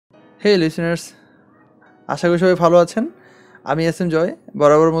হে listeners, আশা করি সবাই ভালো আছেন। আমি এস এম জয়,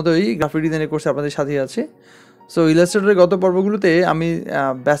 বরাবর মতোই গ্রাফিক ডিজাইনের কোর্সে আপনাদের সাথেই আছি। সো ইলাস্ট্রেটরের গত পর্বগুলোতে আমি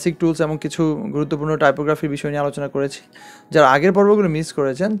বেসিক টুলস এবং কিছু গুরুত্বপূর্ণ টাইপোগ্রাফির বিষয় নিয়ে আলোচনা করেছি। যারা আগের পর্বগুলো মিস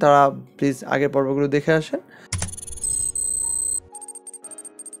করেছেন তারা প্লিজ আগের পর্বগুলো দেখে আসেন।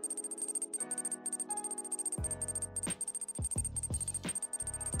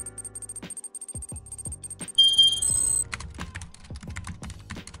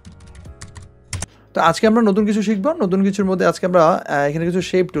 তো আজকে আমরা নতুন কিছু শিখব। নতুন কিছুর মধ্যে আজকে আমরা এখানে কিছু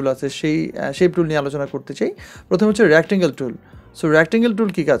শেপ টুল আছে, সেই শেপ টুল নিয়ে আলোচনা করতে চাই। প্রথমে হচ্ছে রেক্টেঙ্গেল টুল। সো রেক্টেঙ্গেল টুল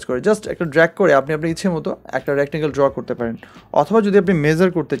কী কাজ করে? জাস্ট একটা ড্র্যাগ করে আপনি আপনার ইচ্ছে মতো একটা রেক্টেঙ্গেল ড্র করতে পারেন, অথবা যদি আপনি মেজার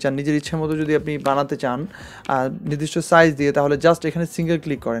করতে চান, নিজের ইচ্ছে মতো যদি আপনি বানাতে চান নির্দিষ্ট সাইজ দিয়ে, তাহলে জাস্ট এখানে সিঙ্গেল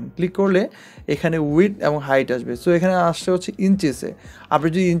ক্লিক করেন। ক্লিক করলে এখানে উইডথ এবং হাইট আসবে। সো এখানে আসছে হচ্ছে ইঞ্চিসে। আপনি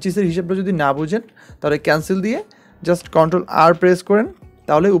যদি ইঞ্চিসের হিসাবটা যদি না বুঝেন তাহলে ক্যান্সেল দিয়ে জাস্ট Ctrl+R প্রেস করেন,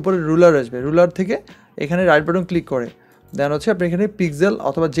 তাহলে উপরে রুলার আসবে। রুলার থেকে এখানে রাইট বাটন ক্লিক করে দেন হচ্ছে আপনি এখানে পিক্সেল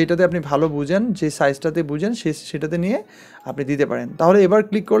অথবা যেটাতে আপনি ভালো বুঝেন, যে সাইজটাতে বুঝেন সেটাতে নিয়ে আপনি দিতে পারেন। তাহলে এবার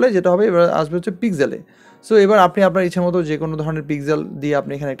ক্লিক করলে যেটা হবে, এবার আসবে হচ্ছে পিক্সেলে। সো এবার আপনি আপনার ইচ্ছে মতো যে কোনো ধরনের পিক্সেল দিয়ে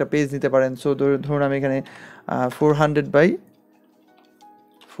আপনি এখানে একটা পেজ নিতে পারেন। সো ধরুন আমি এখানে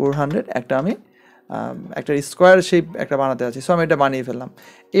 400x400 একটা স্কোয়ার শেপ একটা বানাতে আছি। সো আমি এটা বানিয়ে ফেললাম।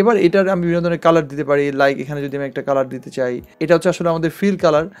 এবার এটার আমি বিভিন্ন ধরনের কালার দিতে পারি। লাইক এখানে যদি আমি একটা কালার দিতে চাই, এটা হচ্ছে আসলে আমাদের ফিল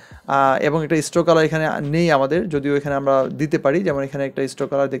কালার, এবং একটা স্ট্রোক কালার এখানে নেই আমাদের, যদিও এখানে আমরা দিতে পারি। যেমন এখানে একটা স্ট্রোক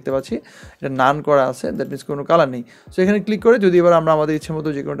কালার দেখতে পাচ্ছি, এটা নান করা আছে, দ্যাট মিনস কোনো কালার নেই। সো এখানে ক্লিক করে যদি এবার আমরা আমাদের ইচ্ছে মতো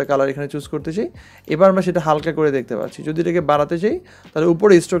যে কোনো একটা কালার এখানে চুজ করতে চাই, এবার আমরা সেটা হালকা করে দেখতে পাচ্ছি। যদি এটাকে বাড়াতে চাই তাহলে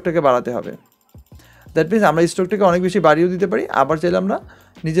উপরে স্ট্রোকটাকে বাড়াতে হবে। দ্যাট মিনস আমরা স্ট্রোকটাকে অনেক বেশি বাড়িয়েও দিতে পারি, আবার চাইলে আমরা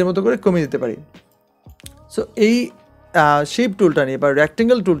নিজের মতো করে কমিয়ে দিতে পারি। সো এই শেপ টুলটা নিয়ে বা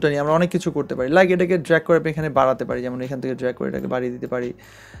রেক্টেঙ্গেল টুলটা নিয়ে আমরা অনেক কিছু করতে পারি। লাইক এটাকে ড্র্যাগ করে এখানে বাড়াতে পারি, যেমন এখান থেকে ড্র্যাগ করে এটাকে বাড়িয়ে দিতে পারি,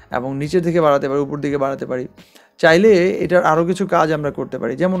 এবং নিচের থেকে বাড়াতে পারি, উপর দিকে বাড়াতে পারি। চাইলে এটার আরও কিছু কাজ আমরা করতে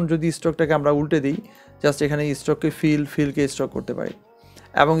পারি। যেমন যদি স্ট্রোকটাকে আমরা উল্টে দিই, জাস্ট এখানে স্ট্রোককে ফিলকে স্ট্রোক করতে পারি,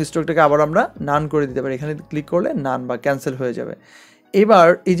 এবং স্ট্রোকটাকে আবার আমরা নান করে দিতে পারি। এখানে ক্লিক করলে নান বা ক্যান্সেল হয়ে যাবে। এবার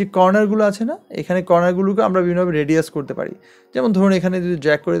এই যে কর্নারগুলো আছে না, এখানে কর্নারগুলোকে আমরা বিভিন্নভাবে রেডিয়াস করতে পারি। যেমন ধরুন এখানে যদি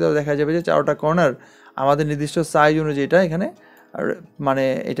ড্র্যাগ করে তাহলে দেখা যাবে যে চারটা কর্নার আমাদের নির্দিষ্ট সাইজ অনুযায়ী এটা এখানে মানে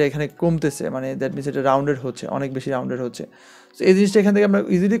এটা এখানে কমতেছে, মানে দ্যাট মিনস এটা রাউন্ডেড হচ্ছে, অনেক বেশি রাউন্ডেড হচ্ছে। সো এই জিনিসটা এখান থেকে আমরা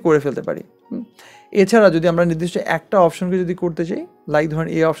ইজিলি করে ফেলতে পারি। এছাড়া যদি আমরা নির্দিষ্ট একটা অপশনকে যদি করতে চাই, লাইক ধরেন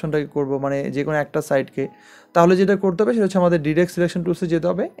এই অপশনটাকে করবো, মানে যে কোনো একটা সাইডকে, তাহলে যেটা করতে হবে সেটা হচ্ছে আমাদের ডিরেক্ট সিলেকশন টুলসে যেতে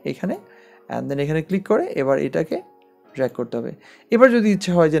হবে এখানে, অ্যান্ড দেন এখানে ক্লিক করে এবার এটাকে ড্র্যাগ করতে হবে। এবার যদি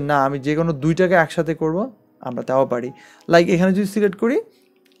ইচ্ছে হয় যে না আমি যে কোনো দুইটাকে একসাথে করব, আমরা তাও পারি। লাইক এখানে যদি সিলেক্ট করি,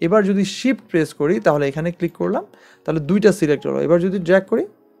 এবার যদি শিফট প্রেস করি তাহলে এখানে ক্লিক করলাম, তাহলে দুইটা সিলেক্ট হলো। এবার যদি ড্র্যাগ করি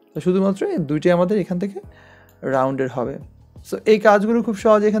শুধুমাত্র এই দুইটাই আমাদের এখান থেকে রাউন্ডেড হবে। সো এই কাজগুলো খুব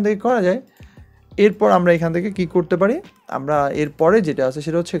সহজে এখান থেকে করা যায়। এরপর আমরা এখান থেকে কি করতে পারি, আমরা এরপরে যেটা আছে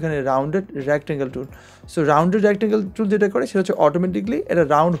সেটা হচ্ছে এখানে রাউন্ডেড রেক্টেঙ্গেল টুল। সো রাউন্ডেড রেক্টেঙ্গেল টুল যেটা করে সেটা হচ্ছে অটোমেটিকলি এটা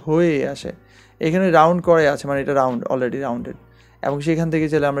রাউন্ড হয়ে আসে। এখানে রাউন্ড করে আছে, মানে এটা রাউন্ড, অলরেডি রাউন্ডেড, এবং সেখান থেকে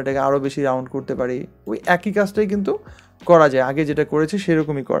চাইলে আমরা এটাকে আরও বেশি রাউন্ড করতে পারি। ওই একই কাজটাই কিন্তু করা যায়, আগে যেটা করেছে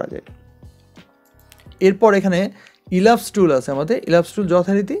সেরকমই করা যায়। এরপর এখানে ইলাপস টুল আছে আমাদের। ইলাপস টুল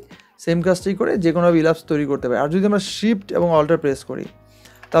যথারীতি সেম কাজটাই করে যে কোনোভাবে ইলাপস তৈরি করতে পারি। আর যদি আমরা শিফট এবং অল্টার প্রেস করি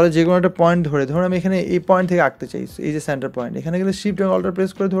তাহলে যে কোনো একটা পয়েন্ট ধরুন আমি এখানে এই পয়েন্ট থেকে আঁকতে চাই, এই যে সেন্টার পয়েন্ট, এখানে গেলে শিফট এবং অল্টার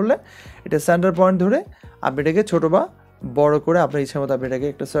প্রেস করে ধরলে এটা সেন্টার পয়েন্ট ধরে আপনি এটাকে ছোটো বা বড় করে আপনার ইচ্ছা মতো আপনি এটাকে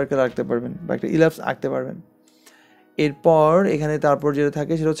একটা সার্কেল আঁকতে পারবেন বা একটা ইলাপস আঁকতে পারবেন। এরপর এখানে তারপর যেটা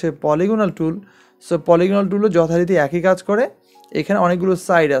থাকে সেটা হচ্ছে পলিগনাল টুল। সো পলিগনাল টুলও যথারীতি একই কাজ করে। এখানে অনেকগুলো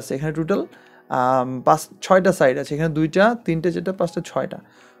সাইড আছে, এখানে টোটাল 6টা সাইড আছে। এখানে 2টা 3টে 4টা 5টা 6টা,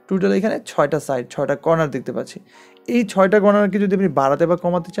 টোটাল এখানে 6টা সাইড, 6টা কর্নার দেখতে পাচ্ছি। এই 6টা কর্নারকে যদি আপনি বাড়াতে বা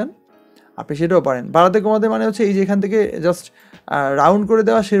কমাতে চান আপনি সেটাও পারেন। বাড়াতে কমাতে মানে হচ্ছে এই যে এখান থেকে জাস্ট রাউন্ড করে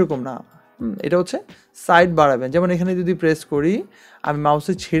দেওয়া সেরকম না, এটা হচ্ছে সাইড বাড়াবেন। যেমন এখানে যদি প্রেস করি, আমি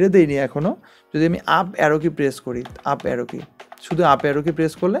মাউসে ছেড়ে দিইনি এখনও, যদি আমি আপ অ্যারো কি প্রেস করি, শুধু আপ অ্যারো কি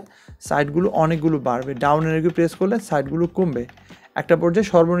প্রেস করলে সাইডগুলো অনেকগুলো বাড়বে, ডাউন অ্যারো কি প্রেস করলে সাইডগুলো কমবে। একটা পর্যায়ে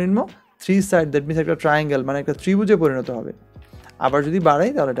সর্বনিম্ন 3 সাইড, দ্যাট মিনস একটা ট্রায়াঙ্গেল, মানে একটা ত্রিভুজে পরিণত হবে। আবার যদি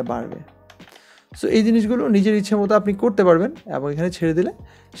বাড়াই তাহলে এটা বাড়বে। সো এই জিনিসগুলো নিজের ইচ্ছে মতো আপনি করতে পারবেন, এবং এখানে ছেড়ে দিলে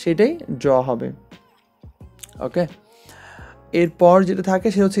সেটাই ড্র হবে। ওকে, এরপর যেটা থাকে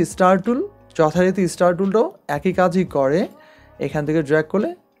সেটা হচ্ছে স্টার টুল। যথারীতি স্টার টুলটাও একই কাজই করে। এখান থেকে ড্র্যাগ করলে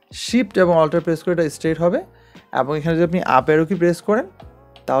শিফট এবং অল্টার প্রেস করে এটা স্ট্রেট হবে, এবং এখানে যদি আপনি আপ অ্যারো কি প্রেস করেন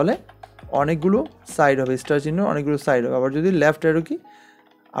তাহলে অনেকগুলো সাইড হবে, স্টার চিহ্ন অনেকগুলো সাইড হবে। আবার যদি লেফট অ্যারো কি,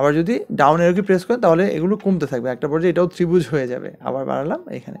 আবার যদি ডাউন অ্যারো কি প্রেস করেন তাহলে এগুলো কমতে থাকবে। একটা পর্যায়ে এটাও ত্রিভুজ হয়ে যাবে। আবার বাড়ালাম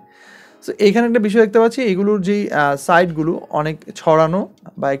এখানে। সো এইখানে একটা বিষয় দেখতে পাচ্ছি, এগুলোর যেই সাইডগুলো অনেক ছড়ানো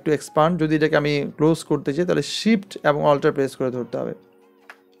বা একটু এক্সপান্ড। যদি এটাকে আমি ক্লোজ করতে চাই তাহলে শিফট এবং অল্টার প্রেস করে ধরতে হবে,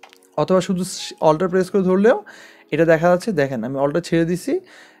 অথবা শুধু অল্টার প্রেস করে ধরলেও এটা দেখা যাচ্ছে। দেখেন আমি অল্টার ছেড়ে দিছি,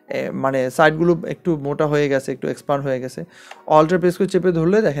 মানে সাইডগুলো একটু মোটা হয়ে গেছে, একটু এক্সপান্ড হয়ে গেছে। অল্টার প্রেস করে চেপে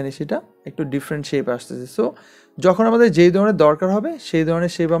ধরলে দেখেন সেটা একটু ডিফারেন্ট শেপ আসতেছে। সো যখন আমাদের যেই ধরনের দরকার হবে সেই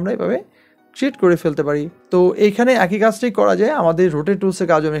ধরনের শেপ আমরা এভাবে ক্রিয়েট করে ফেলতে পারি। তো এইখানে একই কাজটাই করা যায়, আমাদের রোটেট টুলসের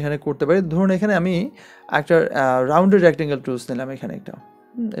কাজও আমি এখানে করতে পারি। ধরুন এখানে আমি একটা রাউন্ডেড রেক্টেঙ্গেল টুলস নিলাম, এখানে একটা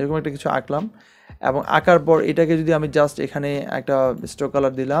এরকম একটা কিছু আঁকলাম, এবং আঁকার পর এটাকে যদি আমি জাস্ট এখানে একটা স্ট্রোক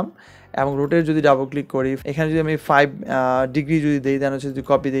কালার দিলাম এবং রোটেট যদি ডাবল ক্লিক করি, এখানে যদি আমি 5 ডিগ্রি যদি দিই, দেন হচ্ছে যদি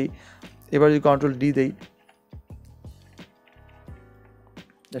কপি দিই, এবার যদি কন্ট্রোল ডি দিই,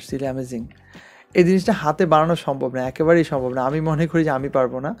 দ্যাটস রিয়েলি অ্যামেজিং। এই জিনিসটা হাতে বানানো সম্ভব না, একেবারেই সম্ভব না, আমি মনে করি যে আমি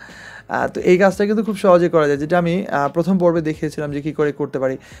পারবো না। তো এই কাজটা কিন্তু খুব সহজে করা যায়, যেটা আমি প্রথম পর্বে দেখিয়েছিলাম যে কী করে করতে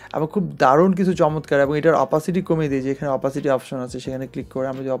পারি, এবং খুব দারুণ কিছু চমৎকার। এবং এটার অপাসিটি কমিয়ে দিই, যে এখানে অপাসিটি অপশন আছে সেখানে ক্লিক করে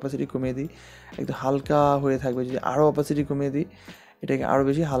আমরা যদি অপাসিটি কমিয়ে দিই একটু হালকা হয়ে থাকবে। যদি আরও অপাসিটি কমিয়ে দিই এটাকে আরও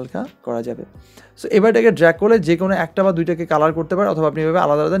বেশি হালকা করা যাবে। সো এবার এটাকে ড্র্যাগ করলে যে কোনো একটা বা দুইটাকে কালার করতে পারেন, অথবা আপনি এভাবে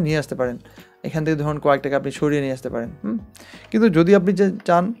আলাদা আলাদা নিয়ে আসতে পারেন। এখান থেকে ধরুন কয়েকটাকে আপনি সরিয়ে নিয়ে আসতে পারেন। কিন্তু যদি আপনি যে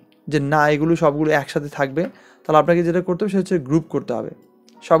চান যে না এগুলো সবগুলো একসাথে থাকবে, তাহলে আপনাকে যেটা করতে হবে সেটা হচ্ছে গ্রুপ করতে হবে।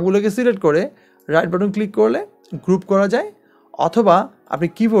 সবগুলোকে সিলেক্ট করে রাইট বাটন ক্লিক করলে গ্রুপ করা যায়, অথবা আপনি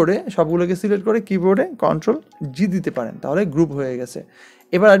কিবোর্ডে সবগুলোকে সিলেক্ট করে কিবোর্ডে কন্ট্রোল জি দিতে পারেন, তাহলে গ্রুপ হয়ে গেছে।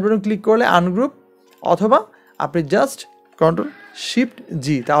 এবার রাইট বাটন ক্লিক করলে আনগ্রুপ, অথবা আপনি জাস্ট কন্ট্রোল শিফট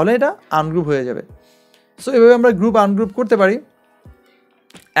জি, তাহলে এটা আনগ্রুপ হয়ে যাবে। সো এভাবে আমরা গ্রুপ আনগ্রুপ করতে পারি।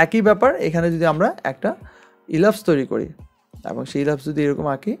 একই ব্যাপার এখানে যদি আমরা একটা ইলাপস তৈরি করি এবং সেই ইলাপস যদি এরকম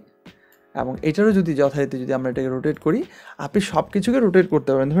আঁকি, এবং এটারও যদি যথারীতি যদি আমরা এটাকে রোটেট করি, আপনি সব কিছুকে রোটেট করতে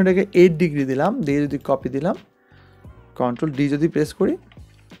পারেন। ধরুন এটাকে 8 ডিগ্রি দিলাম, দিয়ে যদি কপি দিলাম, কন্ট্রোল ডি যদি প্রেস করি,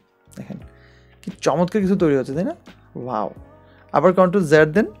 দেখেন কি চমৎকার কিছু তৈরি হচ্ছে, তাই না? ওয়াও। আবার কন্ট্রোল জেড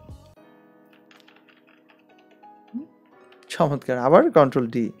দেন, চমৎকার। আবার কন্ট্রোল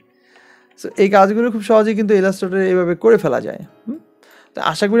ডি। সো এই কাজগুলো খুব সহজেই কিন্তু ইলাস্ট্রেটরে এইভাবে করে ফেলা যায়। তো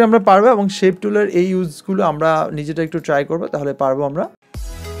আশা করি আমরা পারবো, এবং শেপ টুলের এই ইউজগুলো আমরা নিজেটা একটু ট্রাই করবো, তাহলে পারবো আমরা।